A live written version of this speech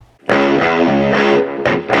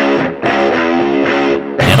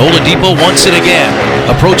Oladipo wants it again.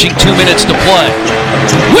 Approaching 2 minutes to play.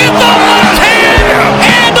 With the left hand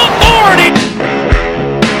and authority.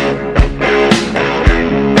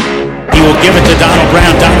 He will give it to Donald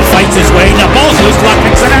Brown. Donald fights his way. Now ball's loose. Luck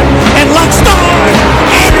picks it up. And Luck scores!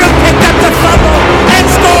 Andrew picked up the fumble and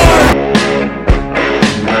scored!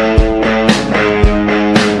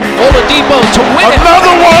 Oladipo to win it.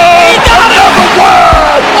 Another one! Another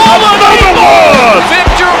one! Oladipo!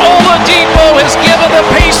 Victor Oladipo has given the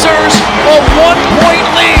Pacers a 1-point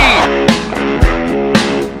lead.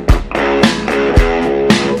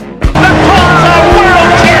 The Bulls are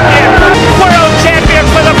world champions! World champions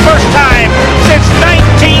for the first time since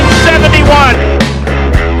 1971!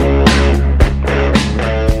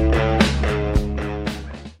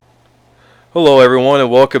 Hello, everyone,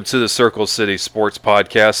 and welcome to the Circle City Sports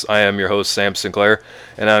Podcast. I am your host, Sam Sinclair,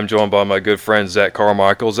 and I'm joined by my good friend, Zach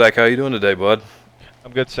Carmichael. Zach, how you doing today, bud?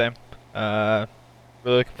 I'm good, Sam.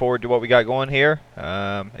 Really looking forward to what we got going here.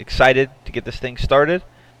 Excited to get this thing started,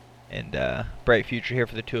 and bright future here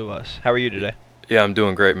for the two of us. How are you today? Yeah, I'm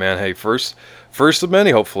doing great, man. Hey, first of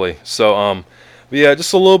many, hopefully. So, yeah,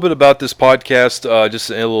 just a little bit about this podcast, just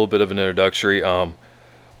a little bit of an introductory.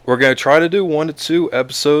 We're going to try to do 1 to 2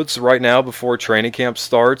 episodes right now before training camp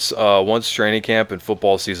starts. Once training camp and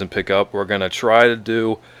football season pick up, we're going to try to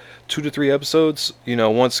do 2 to 3 episodes. You know,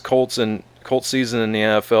 once Colts season in the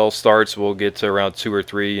NFL starts, we'll get to around 2 or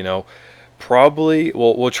 3. You know, probably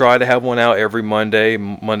we'll try to have one out every Monday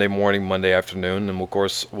morning, Monday afternoon, and of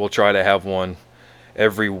course we'll try to have one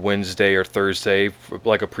every Wednesday or Thursday,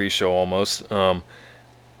 like a pre-show almost.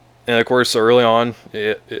 And of course, early on,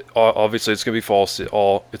 obviously it's gonna be fall.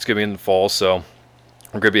 It's gonna be in the fall, so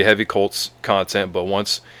we're gonna be heavy Colts content. But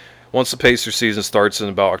once the Pacers season starts in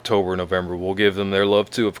about October, November, we'll give them their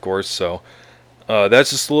love too, of course. So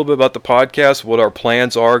that's just a little bit about the podcast, what our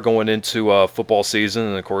plans are going into football season,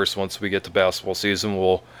 and of course, once we get to basketball season,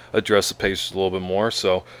 we'll address the Pacers a little bit more.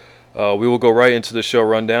 So we will go right into the show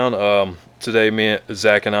rundown. Today,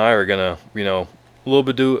 Zach and I are gonna, a little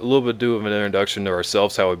bit do of an introduction to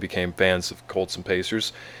ourselves, how we became fans of Colts and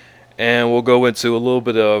Pacers, and we'll go into a little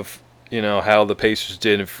bit of how the Pacers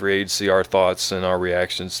did in free agency, our thoughts and our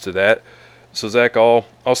reactions to that. So Zach, I'll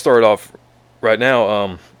start off right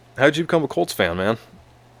now. How did you become a Colts fan, man?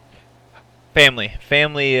 Family,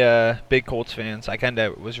 big Colts fans. I kind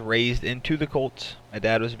of was raised into the Colts. My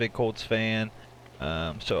dad was a big Colts fan,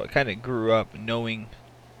 so I kind of grew up knowing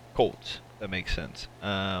Colts. If that makes sense.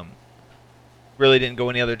 Really didn't go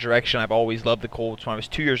any other direction. I've always loved the Colts. When I was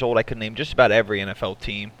 2 years old, I could name just about every NFL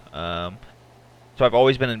team. So I've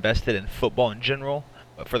always been invested in football in general.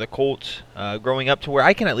 But for the Colts, growing up to where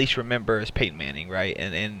I can at least remember is Peyton Manning, right?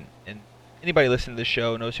 And anybody listening to the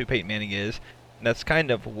show knows who Peyton Manning is. And that's kind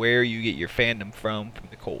of where you get your fandom from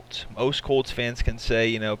the Colts. Most Colts fans can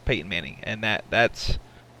say, Peyton Manning. And that's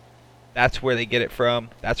where they get it from.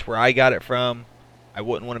 That's where I got it from. I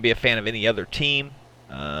wouldn't want to be a fan of any other team.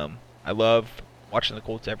 I love watching the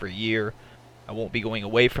Colts every year. I won't be going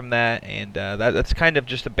away from that, and that's kind of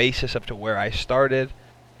just the basis of to where I started,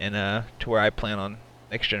 and to where I plan on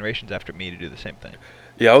next generations after me to do the same thing.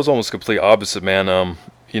 Yeah, I was almost complete opposite, man.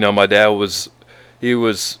 My dad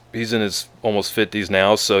he's in his almost 50s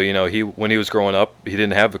now, so when he was growing up, he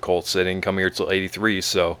didn't have the Colts. They didn't come here till '83,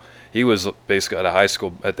 so he was basically out of high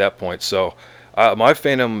school at that point. So my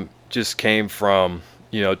fandom just came from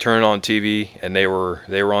turn on TV, and they were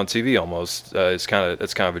on TV almost. That's kind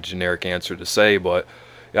of a generic answer to say, but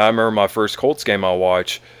yeah, I remember my first Colts game I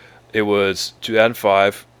watched. It was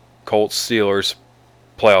 2005 Colts Steelers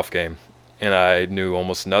playoff game, and I knew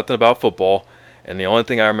almost nothing about football. And the only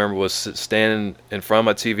thing I remember was standing in front of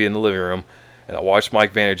my TV in the living room, and I watched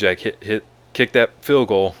Mike Vanderjagt kick that field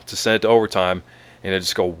goal to send it to overtime, and it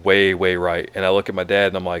just go way, way right. And I look at my dad,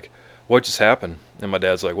 and I'm like, what just happened? And my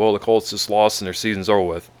dad's like, well, the Colts just lost and their season's over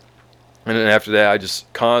with. And then after that, I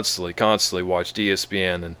just constantly watched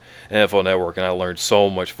ESPN and NFL Network, and I learned so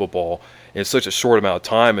much football in such a short amount of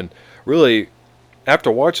time. And really,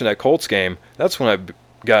 after watching that Colts game, that's when I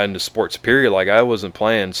got into sports, period. Like, I wasn't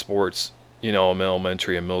playing sports, in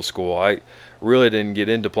elementary and middle school. I really didn't get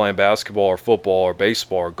into playing basketball or football or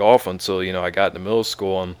baseball or golf until, I got into middle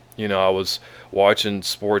school. And, I was watching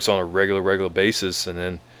sports on a regular basis, and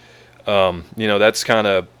then that's kind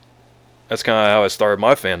of how I started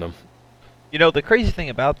my fandom. The crazy thing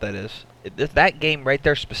about that is that game right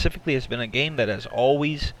there specifically has been a game that has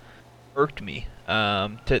always irked me.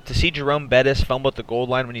 To see Jerome Bettis fumble at the goal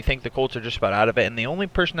line when you think the Colts are just about out of it, and the only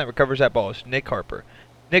person that recovers that ball is Nick Harper.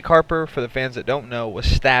 Nick Harper, for the fans that don't know, was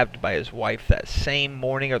stabbed by his wife that same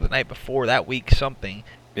morning or the night before, that week, something.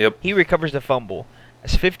 Yep. He recovers the fumble.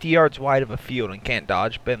 is 50 yards wide of a field and can't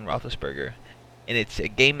dodge Ben Roethlisberger. And it's a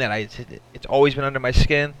game that it's always been under my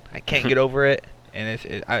skin. I can't get over it,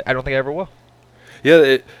 and I don't think I ever will.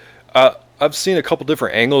 Yeah, I've seen a couple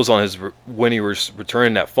different angles on when he was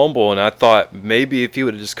returning that fumble, and I thought maybe if he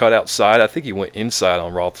would have just cut outside, I think he went inside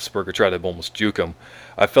on Roethlisberger, tried to almost juke him.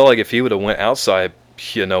 I felt like if he would have went outside,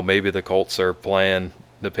 maybe the Colts are playing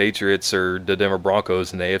the Patriots or the Denver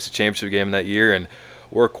Broncos in the AFC Championship game that year, and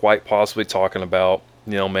we're quite possibly talking about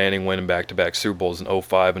Manning winning back-to-back Super Bowls in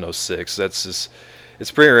 05 and 06. It's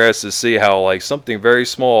pretty interesting to see how like something very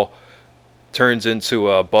small turns into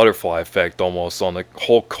a butterfly effect almost on the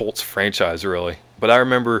whole Colts franchise, really. But I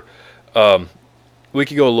remember we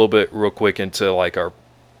could go a little bit real quick into like our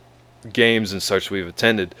games and such we've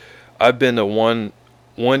attended. I've been to one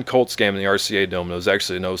Colts game in the RCA Dome. It was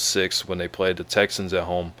actually in 06 when they played the Texans at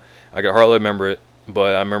home. I can hardly remember it,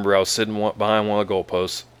 but I remember I was sitting behind one of the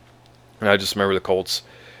goalposts, and I just remember the Colts.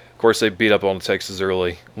 Of course, they beat up on the Texans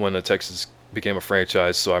early when the Texans became a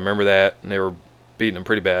franchise, so I remember that, and they were beating them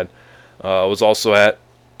pretty bad. I was also at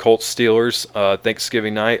Colts Steelers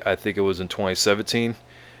Thanksgiving night. I think it was in 2017,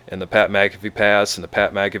 and the Pat McAfee pass and the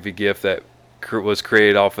Pat McAfee gift that was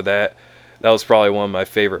created off of that. That was probably one of my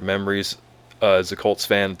favorite memories as a Colts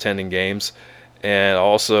fan attending games. And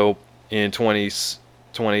also in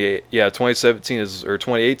 2017 or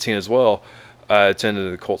 2018 as well, I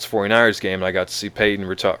attended the Colts 49ers game, and I got to see Peyton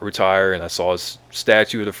retire, and I saw his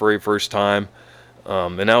statue for the very first time.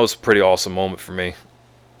 And that was a pretty awesome moment for me.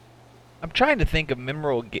 I'm trying to think of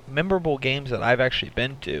memorable games that I've actually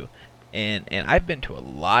been to, and I've been to a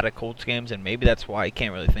lot of Colts games, and maybe that's why I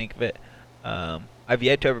can't really think of it. I've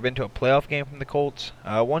yet to ever been to a playoff game from the Colts.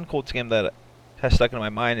 One Colts game that has stuck in my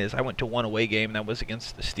mind is I went to one away game, and that was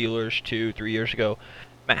against the Steelers 2-3 years ago.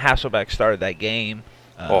 Matt Hasselbeck started that game.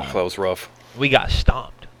 That was rough. We got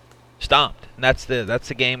stomped, and that's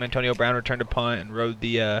the game. Antonio Brown returned a punt and rode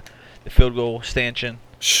the field goal stanchion.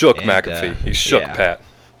 Shook McAfee. He shook Pat.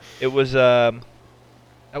 It was that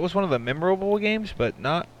was one of the memorable games, but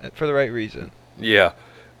not for the right reason. Yeah.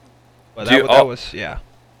 But that was.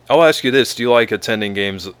 I'll ask you this: do you like attending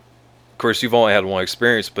games? Of course, you've only had one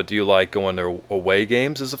experience, but do you like going to away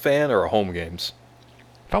games as a fan or home games?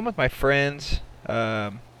 If I'm with my friends,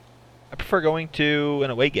 I prefer going to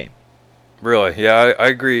an away game. Really? Yeah, I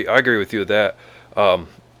agree. I agree with you with that.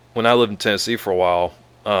 When I lived in Tennessee for a while,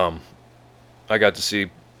 I got to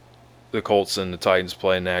see the Colts and the Titans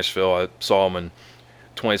play in Nashville. I saw them in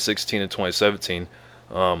 2016 and 2017.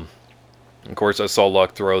 Of course, I saw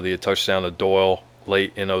Luck throw the touchdown to Doyle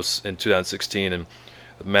late in 2016, and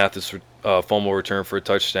Mathis fumble return for a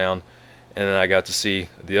touchdown. And then I got to see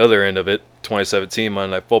the other end of it, 2017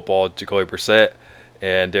 Monday Night Football, Jacoby Brissett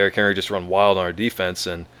and Derrick Henry just run wild on our defense.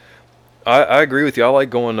 And I agree with you. I like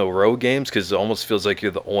going to road games because it almost feels like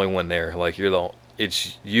you're the only one there. Like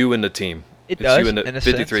it's you and the team. It's does, you and the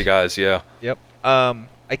 53 guys, yeah. Yep.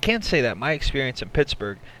 I can say that my experience in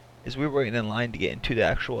Pittsburgh is we were waiting in line to get into the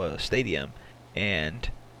actual stadium. And,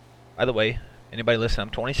 by the way, anybody listening,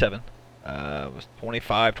 I'm 27. I was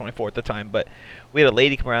 25, 24 at the time. But we had a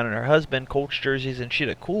lady come around and her husband, Colts jerseys, and she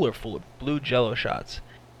had a cooler full of blue Jell-O shots.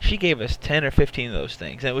 She gave us 10 or 15 of those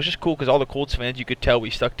things. And it was just cool because all the Colts fans, you could tell we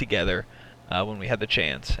stuck together when we had the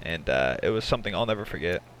chance. And it was something I'll never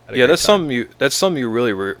forget. Yeah, that's something you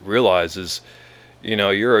really realize is,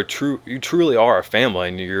 you truly are a family,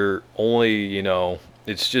 and you're only,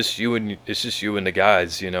 it's just you and the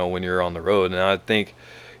guys, when you're on the road. And I think,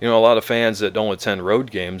 a lot of fans that don't attend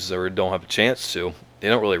road games or don't have a chance to, they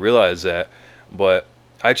don't really realize that. But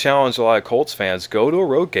I challenge a lot of Colts fans, go to a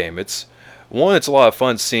road game. It's a lot of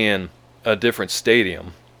fun seeing a different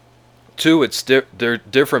stadium. Two, they're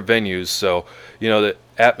different venues, so the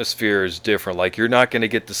atmosphere is different. Like, you're not going to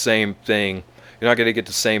get the same thing. You're not going to get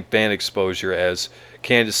the same fan exposure as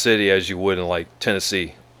Kansas City as you would in like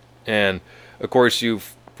Tennessee. And of course, you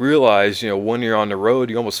realize, when you're on the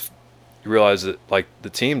road, you almost realize that, like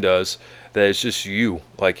the team does, that it's just you.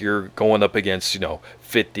 Like, you're going up against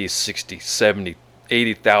 50, 60, 70,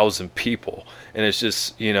 80,000 people, and it's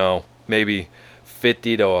just maybe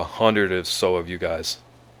 50 to 100 or so of you guys.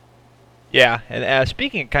 Yeah, and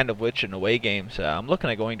speaking kind of which in away games, I'm looking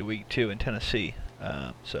at going to week 2 in Tennessee.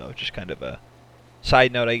 So just kind of a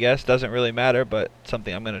side note, I guess. Doesn't really matter, but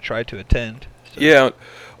something I'm going to try to attend. So. Yeah,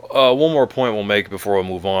 one more point we'll make before we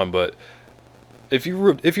move on. But if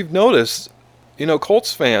you've noticed,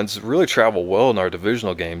 Colts fans really travel well in our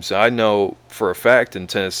divisional games. I know for a fact in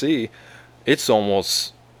Tennessee, it's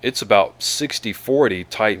about 60-40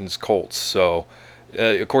 Titans-Colts. So.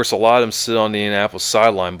 Of course, a lot of them sit on the Indianapolis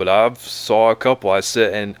sideline, but I've saw a couple. I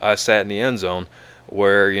sat in the end zone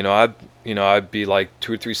where I'd be like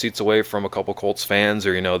 2 or 3 seats away from a couple Colts fans,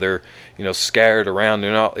 or they're scattered around.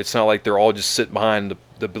 It's not like they're all just sitting behind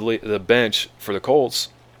the bench for the Colts.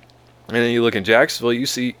 And then you look in Jacksonville, you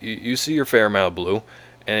see your fair amount of blue,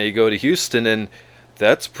 and you go to Houston, and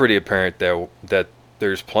that's pretty apparent that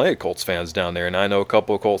there's plenty of Colts fans down there. And I know a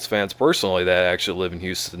couple of Colts fans personally that actually live in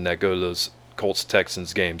Houston that go to those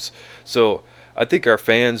Colts-Texans games. So I think our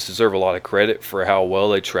fans deserve a lot of credit for how well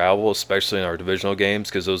they travel, especially in our divisional games,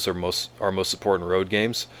 because those are our most important road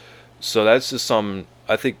games. So that's just something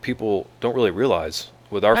I think people don't really realize,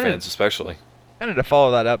 with our fans especially. Kind of to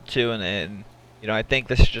follow that up too, and I think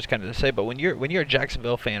this is just kind of to say, but when you're a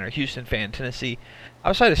Jacksonville fan or a Houston fan, Tennessee,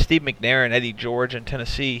 outside of Steve McNair and Eddie George in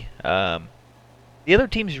Tennessee, the other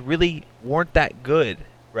teams really weren't that good,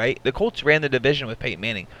 right? The Colts ran the division with Peyton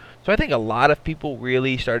Manning. So I think a lot of people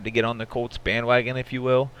really started to get on the Colts bandwagon, if you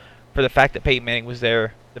will, for the fact that Peyton Manning was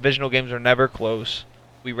there. Divisional games were never close.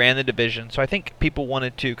 We ran the division. So I think people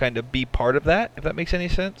wanted to kind of be part of that, if that makes any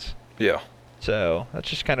sense. Yeah. So that's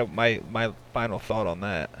just kind of my final thought on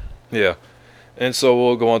that. Yeah. And so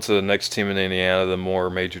we'll go on to the next team in Indiana, the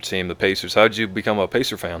more major team, the Pacers. How did you become a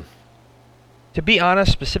Pacer fan? To be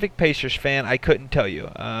honest, specific Pacers fan, I couldn't tell you.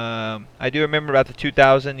 I do remember about the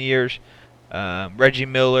 2000 years, Reggie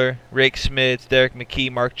Miller, Rick Smits, Derek McKee,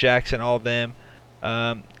 Mark Jackson, all of them.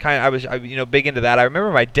 I was big into that. I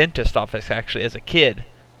remember my dentist office actually as a kid.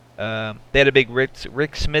 They had a big Rick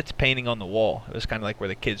Smits painting on the wall. It was kind of like where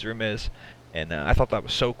the kids' room is, and I thought that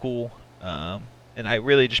was so cool. And I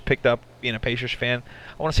really just picked up being a Pacers fan.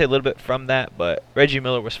 I want to say a little bit from that, but Reggie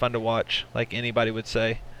Miller was fun to watch, like anybody would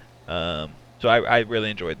say. So I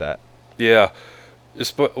really enjoyed that. Yeah.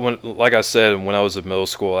 Like I said, when I was in middle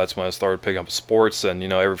school, that's when I started picking up sports. And,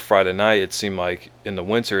 every Friday night, it seemed like in the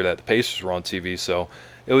winter that the Pacers were on TV. So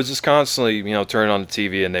it was just constantly, turning on the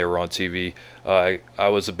TV and they were on TV. I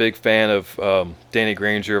was a big fan of Danny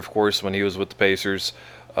Granger, of course, when he was with the Pacers.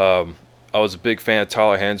 I was a big fan of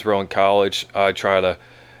Tyler Hansbrough in college.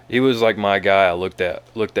 He was like my guy I looked at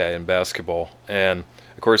in basketball. And,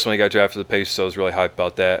 of course, when he got drafted to the Pacers, I was really hyped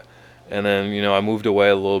about that. And then, I moved away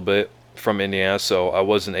a little bit from Indiana, so I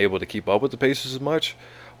wasn't able to keep up with the Pacers as much,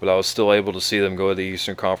 but I was still able to see them go to the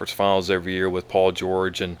Eastern Conference Finals every year with Paul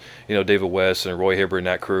George and, David West and Roy Hibbert and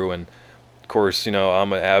that crew. And, of course,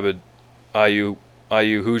 I'm an avid IU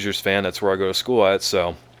Hoosiers fan. That's where I go to school at,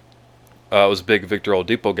 so I was a big Victor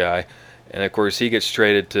Oladipo guy. And, of course, he gets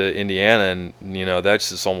traded to Indiana, and, that's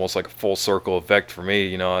just almost like a full circle effect for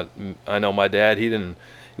me. I know my dad, he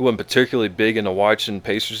wasn't particularly big into watching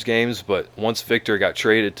Pacers games, but once Victor got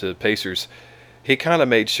traded to the Pacers, he kind of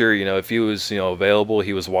made sure, if he was, available,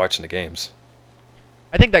 he was watching the games.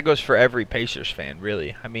 I think that goes for every Pacers fan,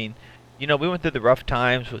 really. I mean, we went through the rough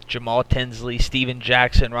times with Jamal Tinsley, Steven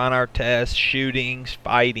Jackson, Ron Artest, shootings,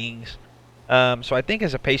 fightings. So I think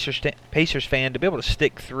as a Pacers fan, to be able to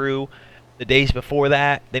stick through the days before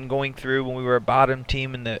that, then going through when we were a bottom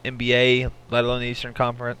team in the NBA, let alone the Eastern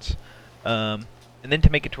Conference, and then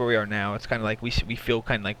to make it to where we are now, it's kind of like we feel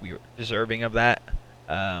kind of like we were deserving of that.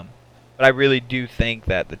 But I really do think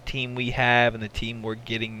that the team we have and the team we're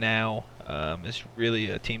getting now is really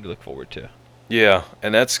a team to look forward to. Yeah,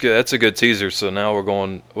 and that's good. That's a good teaser. So now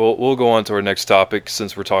we'll go on to our next topic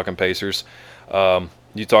since we're talking Pacers.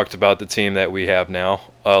 You talked about the team that we have now.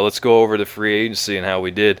 Let's go over to free agency and how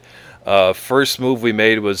we did. First move we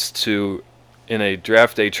made was in a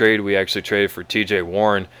draft day trade, we actually traded for T.J.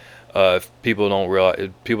 Warren. If people don't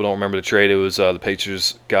remember the trade, it was the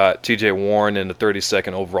Pacers got T.J. Warren in the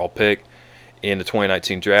 32nd overall pick in the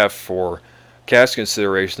 2019 draft for cash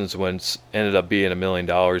considerations, when it ended up being $1 million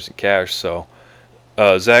in cash. So,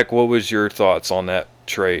 Zach, what was your thoughts on that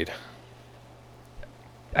trade?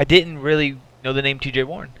 I didn't really know the name T.J.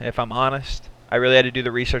 Warren, if I'm honest. I really had to do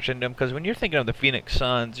the research into him, because when you're thinking of the Phoenix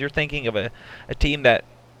Suns, you're thinking of a team that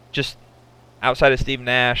just outside of Steve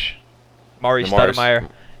Nash, Maury Stoudemire.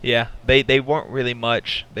 Yeah, they weren't really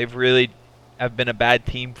much. They've really have been a bad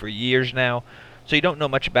team for years now. So you don't know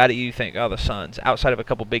much about it. You think, the Suns, outside of a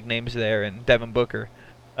couple big names there and Devin Booker.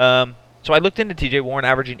 So I looked into T.J. Warren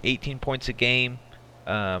averaging 18 points a game,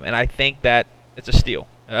 and I think that it's a steal.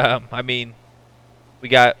 I mean, we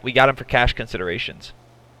got him for cash considerations.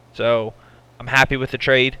 So I'm happy with the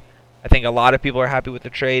trade. I think a lot of people are happy with the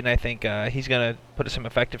trade, and I think he's going to put us some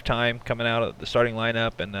effective time coming out of the starting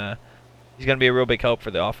lineup, and he's going to be a real big help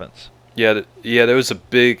for the offense. Yeah.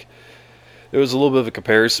 There was a little bit of a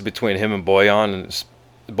comparison between him and Bojan,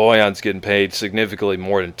 and Bojan's getting paid significantly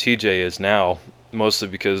more than TJ is now, mostly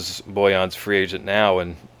because Bojan's free agent now,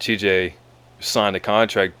 and TJ signed a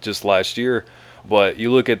contract just last year. But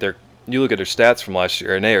you look at you look at their stats from last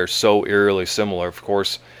year, and they are so eerily similar. Of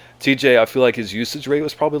course, TJ, I feel like his usage rate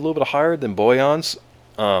was probably a little bit higher than Boyan's,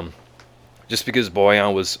 just because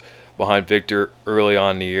Boyan was behind Victor early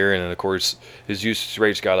on in the year, and then of course his usage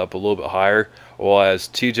rates got up a little bit higher. While as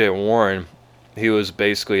TJ Warren, he was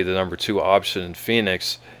basically the number 2 option in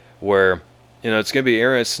Phoenix, where it's going to be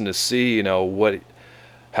interesting to see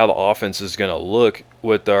how the offense is going to look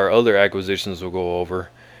with our other acquisitions we'll go over.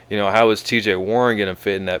 How is TJ Warren going to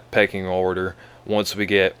fit in that pecking order once we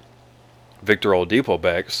get Victor Oladipo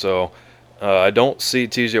back? So I don't see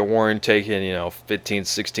TJ Warren taking 15,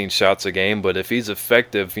 16 shots a game, but if he's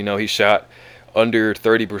effective, he shot under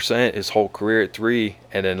 30% his whole career at 3,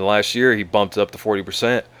 and then last year he bumped up to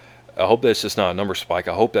 40%. I hope that's just not a number spike.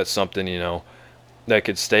 I hope that's something that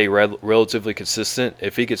could stay relatively consistent.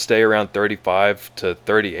 If he could stay around 35 to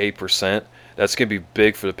 38%, that's going to be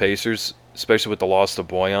big for the Pacers, especially with the loss of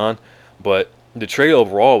Boyan. But the trade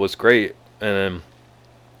overall was great, and then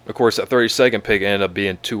of course that 32nd pick ended up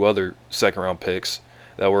being 2 other second-round picks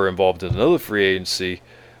that were involved in another free agency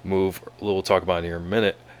move. We'll talk about it here in a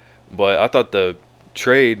minute. But I thought the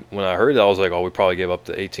trade, when I heard that, I was like, we probably gave up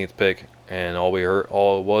the 18th pick, and all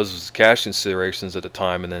it was cash considerations at the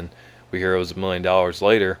time, and then we hear it was $1 million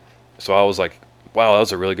later. So I was like, wow, that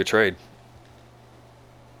was a really good trade.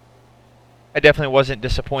 I definitely wasn't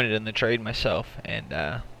disappointed in the trade myself, and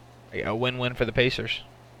a win-win for the Pacers.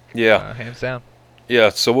 Yeah, hands down. Yeah,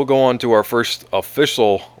 so we'll go on to our first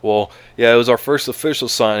official. It was our first official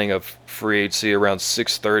signing of free agency around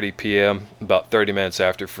 6:30 p.m. About 30 minutes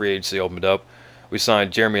after free agency opened up. We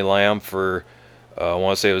signed Jeremy Lamb for, I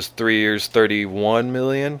want to say it was 3 years, $31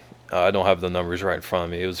 million. I don't have the numbers right in front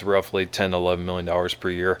of me. It was roughly $10 to $11 million per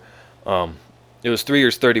year. It was 3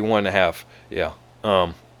 years, 31.5. Yeah.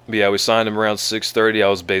 But yeah, we signed him around 6:30. That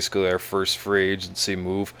was basically our first free agency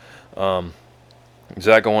move.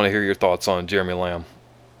 Zach, I want to hear your thoughts on Jeremy Lamb.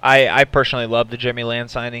 I personally love the Jeremy Lamb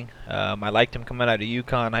signing. I liked him coming out of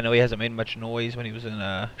UConn. I know he hasn't made much noise when he was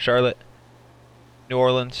in Charlotte, New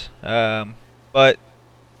Orleans. But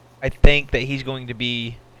I think that he's going to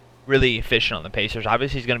be really efficient on the Pacers.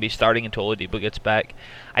 Obviously, he's going to be starting until Oladipo gets back.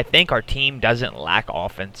 I think our team doesn't lack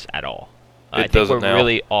offense at all. I think we're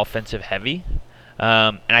really offensive heavy.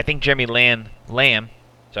 And I think Jeremy Lamb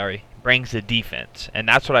brings the defense. And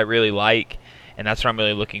that's what I really like. And that's what I'm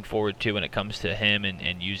really looking forward to when it comes to him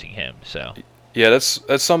and using him. So yeah, that's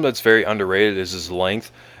something that's very underrated is his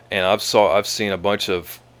length. And I've seen a bunch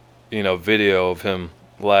of video of him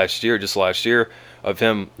last year of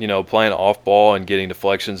him playing off ball and getting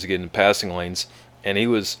deflections and getting passing lanes, and he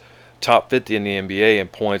was top 50 in the NBA in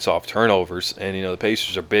points off turnovers. And the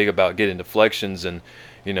Pacers are big about getting deflections and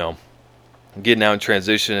getting out in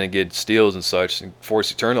transition and getting steals and such and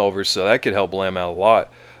forcing turnovers, so that could help Lamb out a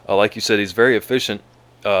lot. Like you said, he's very efficient.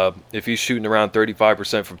 If he's shooting around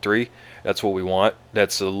 35% from 3, that's what we want.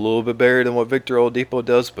 That's a little bit better than what Victor Oladipo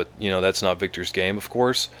does, but that's not Victor's game, of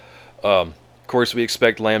course. Of course, we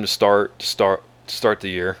expect Lamb to start the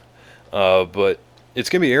year, but it's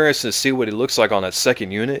gonna be interesting to see what he looks like on that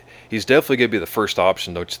second unit. He's definitely gonna be the first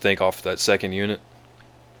option, don't you think, off that second unit?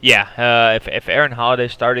 Yeah, if Aaron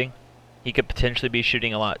Holiday's starting, he could potentially be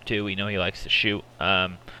shooting a lot too. We know he likes to shoot.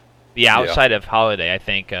 Outside of Holiday, I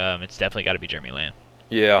think it's definitely got to be Jeremy Lamb.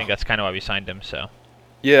 Yeah, I think that's kind of why we signed him. So.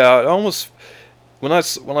 Yeah, I almost when I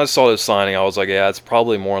saw this signing, I was like, yeah, it's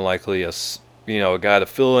probably more likely a guy to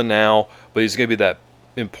fill in now, but he's gonna be that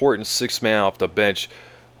important 6th man off the bench.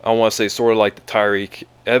 I want to say sort of like the Tyreke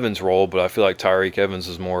Evans role, but I feel like Tyreke Evans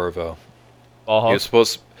is more of a ball hog. He was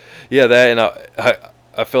supposed to, yeah, that, and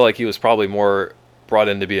I feel like he was probably more brought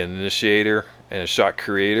in to be an initiator and a shot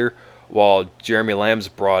creator, while Jeremy Lamb's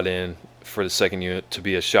brought in for the second unit to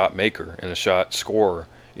be a shot maker and a shot scorer.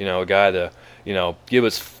 A guy to, give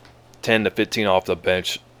us 10 to 15 off the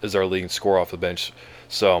bench as our leading scorer off the bench.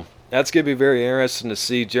 So that's going to be very interesting to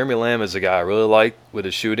see. Jeremy Lamb is a guy I really like with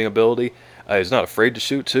his shooting ability. He's not afraid to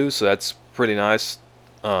shoot too, so that's pretty nice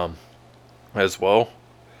as well.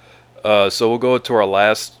 So we'll go to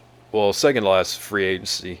our second to last free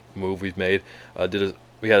agency move we've made.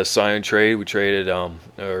 We had a sign and trade. We traded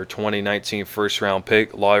our 2019 first-round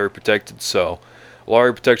pick, lottery protected. So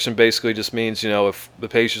lottery protection basically just means, if the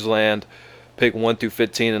Pacers land pick 1 through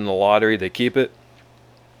 15 in the lottery, they keep it.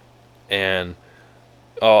 And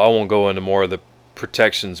I won't go into more of the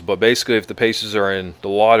protections, but basically if the Pacers are in the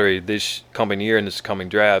lottery this coming year in this coming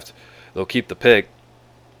draft, they'll keep the pick.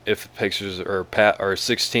 If the Pacers are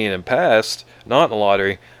 16 and passed, not in the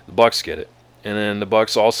lottery, the Bucks get it. And then the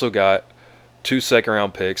Bucks also got 2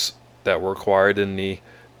 second-round picks that were acquired in the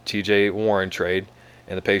TJ Warren trade,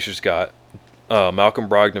 and the Pacers got Malcolm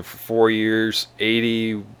Brogdon for 4 years,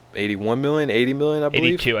 $80 81 million, 80 million, I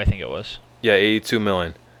believe. 82, I think it was. Yeah, 82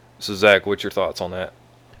 million. So Zach, what's your thoughts on that?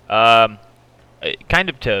 Kind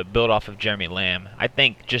of to build off of Jeremy Lamb, I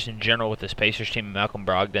think just in general with this Pacers team and Malcolm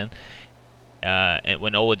Brogdon, and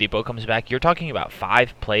when Oladipo comes back, you're talking about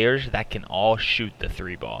 5 players that can all shoot the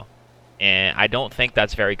 3 ball. And I don't think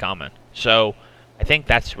that's very common. So I think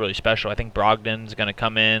that's really special. I think Brogdon's going to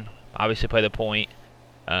come in, obviously play the point.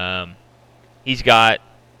 He's got,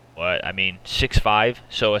 6'5".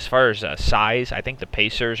 So as far as size, I think the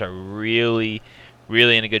Pacers are really,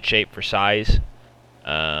 really in a good shape for size.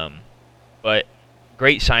 But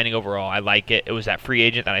great signing overall. I like it. It was that free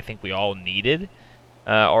agent that I think we all needed,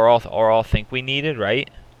 or all think we needed,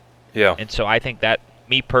 right? Yeah. And so I think that,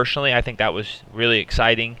 me personally, I think that was really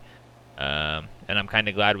exciting. And I'm kind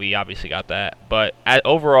of glad we obviously got that. But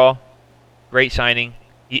overall, great signing.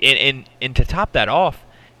 And to top that off,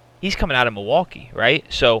 he's coming out of Milwaukee, right?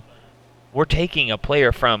 So we're taking a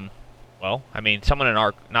player from, someone in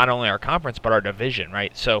our, not only our conference but our division,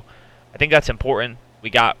 right? So I think that's important. We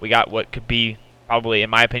got what could be probably, in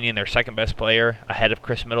my opinion, their second best player ahead of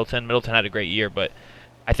Chris Middleton. Middleton had a great year, but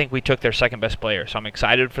I think we took their second best player. So I'm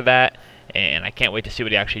excited for that, and I can't wait to see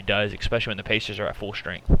what he actually does, especially when the Pacers are at full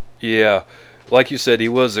strength. Yeah, like you said, he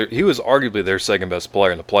was arguably their second best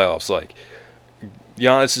player in the playoffs. Like,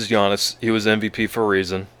 Giannis is Giannis. He was MVP for a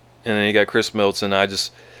reason, and then you got Chris Middleton.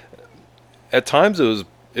 At times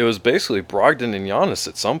it was basically Brogdon and Giannis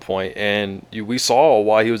at some point, and we saw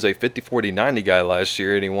why he was a 50-40-90 guy last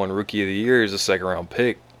year, and he won Rookie of the Year as a second-round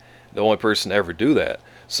pick, the only person to ever do that.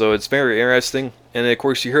 So it's very interesting. And then, of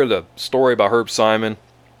course, you hear the story about Herb Simon,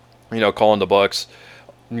 calling the Bucks,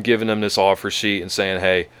 and giving them this offer sheet and saying,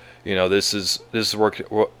 hey, this is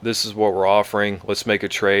what we're offering. Let's make a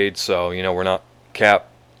trade. So we're not cap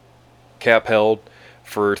held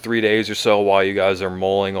for 3 days or so while you guys are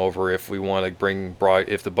mulling over if we want to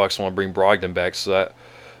if the Bucks want to bring Brogdon back. So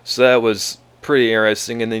that was pretty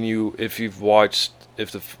interesting. And then if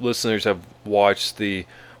the listeners have watched the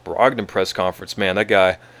Brogdon press conference, man, that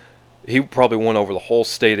guy, he probably won over the whole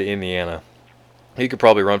state of Indiana. He could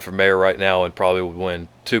probably run for mayor right now and probably would win,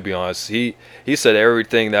 to be honest. He said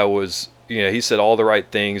everything that was, he said all the right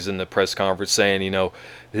things in the press conference, saying,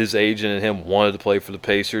 his agent and him wanted to play for the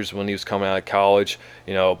Pacers when he was coming out of college.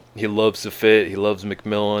 He loves the fit. He loves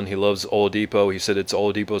McMillan. He loves Oladipo. He said it's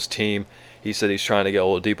Oladipo's team. He said he's trying to get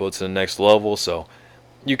Oladipo to the next level. So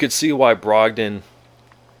you could see why Brogdon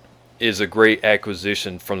is a great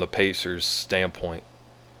acquisition from the Pacers' standpoint.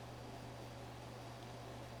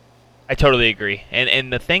 I totally agree.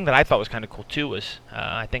 And the thing that I thought was kind of cool, too, was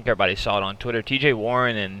I think everybody saw it on Twitter. TJ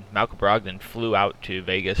Warren and Malcolm Brogdon flew out to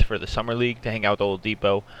Vegas for the Summer League to hang out with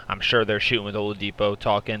Oladipo. I'm sure they're shooting with Oladipo,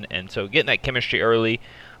 talking. And so getting that chemistry early,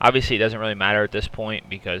 obviously it doesn't really matter at this point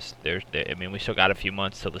because we still got a few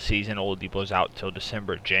months till the season. Oladipo's out until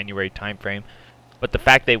December, January timeframe. But the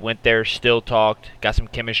fact they went there, still talked, got some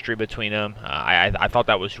chemistry between them, I thought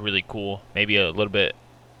that was really cool. Maybe a little bit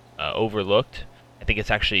overlooked. I think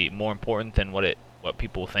it's actually more important than what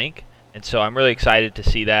people think. And so I'm really excited to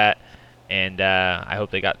see that. And I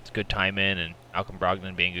hope they got good time in, and Malcolm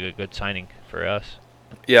Brogdon being a good signing for us.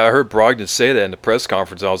 Yeah, I heard Brogdon say that in the press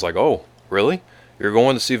conference. I was like, oh, really? You're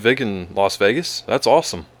going to see Vic in Las Vegas? That's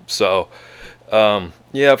awesome. So,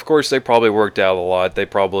 yeah, of course, they probably worked out a lot. They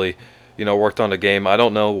probably, worked on the game. I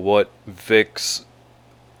don't know what Vic's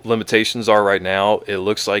limitations are right now. It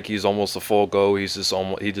looks like he's almost a full go. He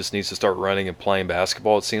just needs to start running and playing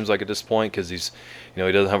basketball, it seems like, at this point, because he's, he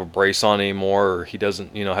doesn't have a brace on anymore, or he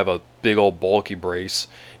doesn't, have a big old bulky brace.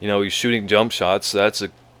 He's shooting jump shots, so that's a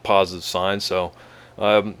positive sign. So,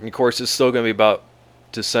 of course, it's still going to be about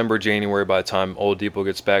December, January by the time Oladipo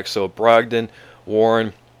gets back. So Brogdon,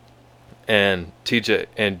 Warren, and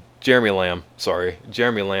Jeremy Lamb,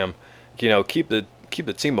 keep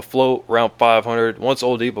the team afloat around 500. Once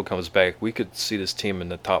Oladipo comes back, we could see this team in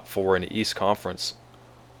the top 4 in the East Conference.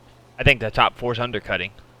 I think the top 4 is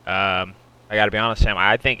undercutting. I got to be honest, Sam.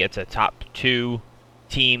 I think it's a top 2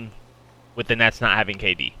 team with the Nets not having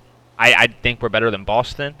KD. I think we're better than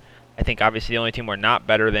Boston. I think obviously the only team we're not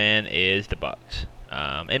better than is the Bucks.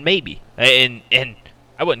 And maybe. And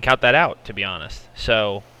I wouldn't count that out, to be honest.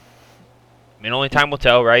 So, only time will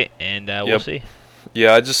tell, right? And we'll see.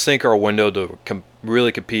 Yeah, I just think our window to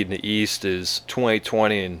really compete in the East is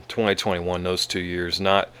 2020 and 2021, those 2 years,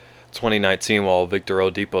 not 2019 while Victor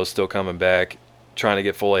Oladipo is still coming back, trying to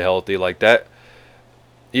get fully healthy like that.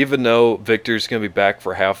 Even though Victor's going to be back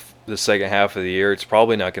for the second half of the year, it's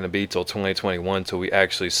probably not going to be till 2021 until we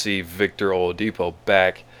actually see Victor Oladipo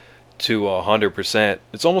back to 100%.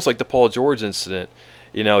 It's almost like the Paul George incident.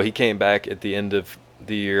 He came back at the end of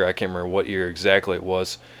the year. I can't remember what year exactly it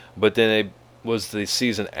was. but then it was the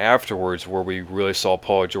season afterwards where we really saw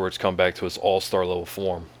Paul George come back to his all-star level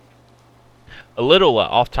form. A little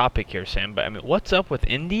off topic here, Sam, but I mean, what's up with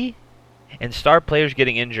Indy and star players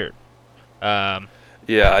getting injured? Yeah,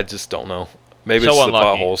 I just don't know. Maybe So it's unlucky.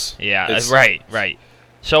 the potholes. Yeah, It's- right.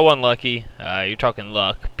 So unlucky. You're talking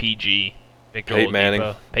Luck, PG, Victor Peyton Manning.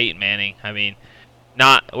 Oladipo, Peyton Manning. I mean,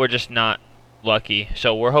 we're just not lucky.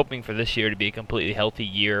 So we're hoping for this year to be a completely healthy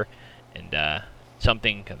year, and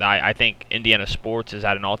something that I think Indiana sports is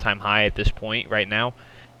at an all-time high at this point right now,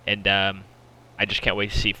 and I just can't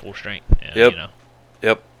wait to see full strength. Yep. You know.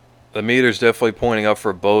 Yep. The meter's definitely pointing up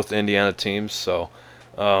for both Indiana teams, so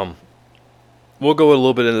we'll go a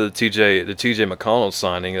little bit into the TJ McConnell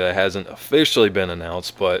signing that hasn't officially been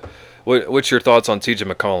announced, but what's your thoughts on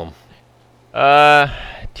TJ McConnell?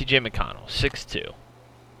 T.J. McConnell, 6'2",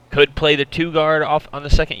 could play the 2 guard off on the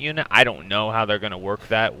second unit. I don't know how they're going to work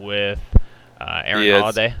that with Aaron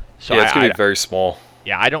Holiday. So it's going to be very small.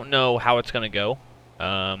 Yeah, I don't know how it's going to go.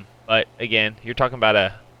 But again, you're talking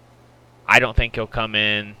about I don't think he'll come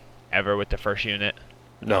in ever with the first unit.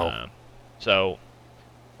 No. So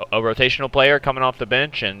a rotational player coming off the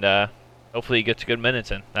bench, and hopefully he gets good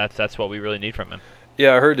minutes in. That's what we really need from him.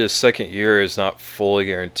 Yeah, I heard his second year is not fully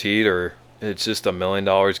guaranteed, or it's just $1 million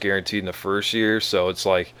guaranteed in the first year. So it's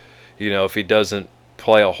like, if he doesn't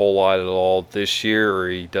play a whole lot at all this year, or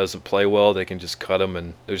he doesn't play well, they can just cut him,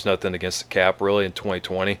 and there's nothing against the cap really in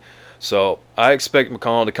 2020. So I expect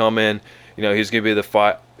McConnell to come in. He's going to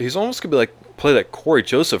be he's almost going to be like play that Corey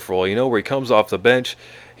Joseph role, where he comes off the bench.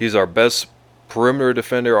 He's our best perimeter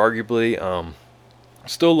defender, arguably.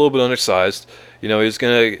 Still a little bit undersized. He's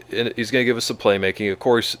gonna give us some playmaking. Of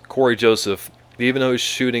course, Corey Joseph, even though his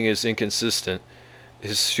shooting is inconsistent,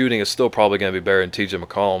 his shooting is still probably going to be better than T.J.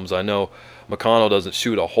 McCollum's. I know McConnell doesn't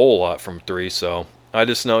shoot a whole lot from 3, so I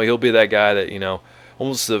just know he'll be that guy that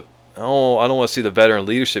almost the. I don't want to see the veteran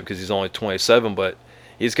leadership because he's only 27, but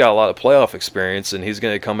he's got a lot of playoff experience, and he's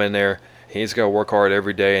going to come in there. He's going to work hard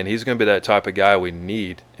every day, and he's going to be that type of guy we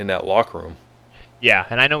need in that locker room. Yeah,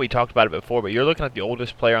 and I know we talked about it before, but you're looking at the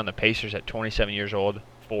oldest player on the Pacers at 27 years old,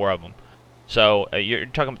 4 of them. So you're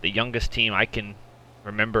talking about the youngest team I can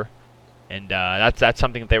remember, and that's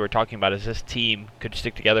something that they were talking about, is this team could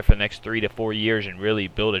stick together for the next 3 to 4 years and really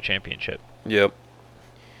build a championship. Yep.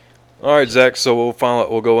 All right, Zach, so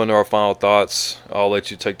we'll go into our final thoughts. I'll let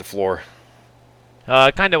you take the floor.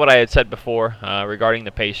 Kind of what I had said before regarding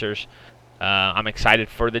the Pacers. I'm excited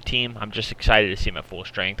for the team. I'm just excited to see him at full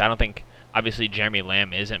strength. I don't think, obviously, Jeremy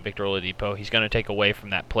Lamb isn't Victor Oladipo. He's going to take away from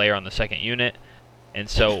that player on the second unit, and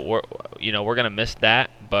so we're going to miss that.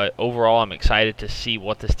 But overall, I'm excited to see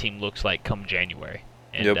what this team looks like come January,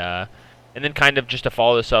 and and then kind of just to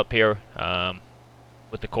follow this up here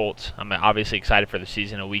with the Colts. I'm obviously excited for the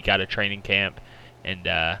season, a week out of training camp, and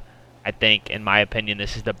I think, in my opinion,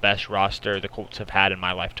 this is the best roster the Colts have had in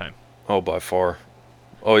my lifetime. Oh, by far.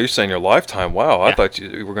 Oh, you're saying your lifetime? Wow, Yeah. I thought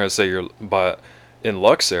you were going to say in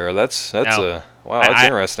Luck's era. That's No. wow, that's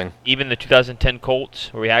interesting. Even the 2010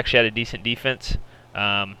 Colts, where we actually had a decent defense,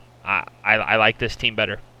 I like this team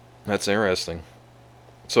better. That's interesting.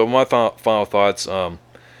 So my final thoughts.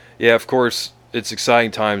 Yeah, of course, it's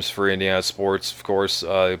exciting times for Indiana sports. Of course,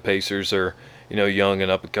 the Pacers are young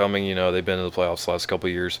and up and coming. They've been in the playoffs the last couple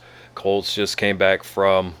of years. Colts just came back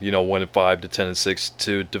from 1-5 to 10-6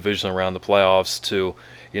 to division around the playoffs to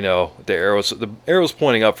the arrows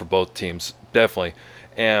pointing up for both teams, definitely.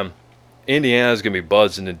 And Indiana's going to be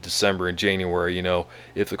buzzing in December and January.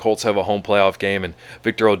 If the Colts have a home playoff game and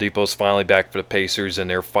Victor Oladipo's finally back for the Pacers and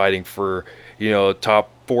they're fighting for top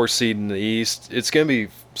 4 seed in the East, it's going to be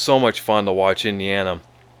so much fun to watch Indiana.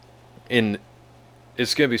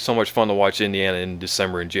 It's going to be so much fun to watch Indiana in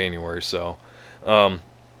December and January. So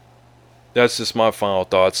that's just my final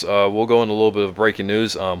thoughts. We'll go into a little bit of breaking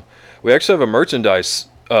news. We actually have a merchandise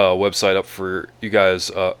website up for you guys,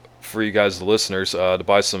 the listeners, to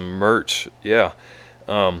buy some merch. Yeah.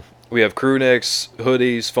 We have crew necks,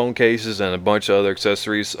 hoodies, phone cases, and a bunch of other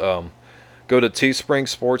accessories. Go to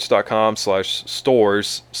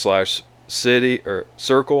teespringsports.com/stores/city or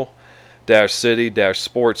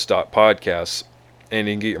circle-city-sports.podcast, and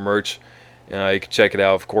you can get your merch. You can check it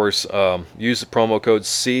out, of course. Use the promo code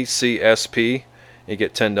CCSP and you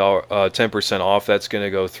get 10% off. That's going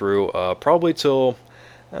to go through probably till,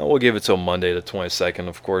 we'll give it till Monday the 22nd,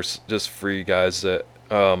 of course, just for you guys that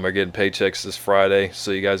are getting paychecks this Friday.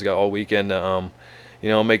 So you guys got all weekend to,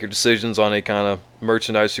 make your decisions on any kind of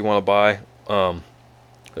merchandise you want to buy.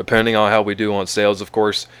 Depending on how we do on sales, of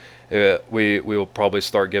course, we will probably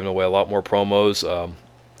start giving away a lot more promos.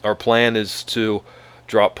 Our plan is to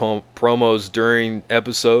drop promos during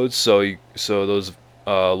episodes, so those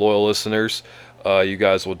loyal listeners. You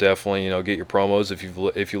guys will definitely, get your promos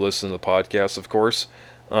if you listen to the podcast, of course.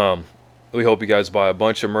 We hope you guys buy a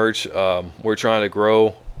bunch of merch. We're trying to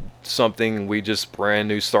grow something we just brand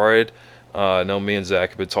new started. I know me and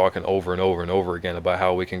Zach have been talking over and over and over again about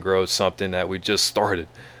how we can grow something that we just started.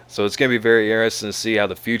 So it's going to be very interesting to see how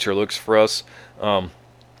the future looks for us. Of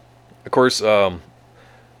course,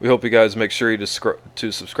 we hope you guys make sure to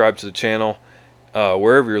subscribe to the channel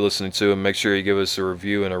wherever you're listening to, and make sure you give us a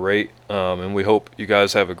review and a rate. And we hope you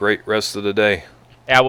guys have a great rest of the day.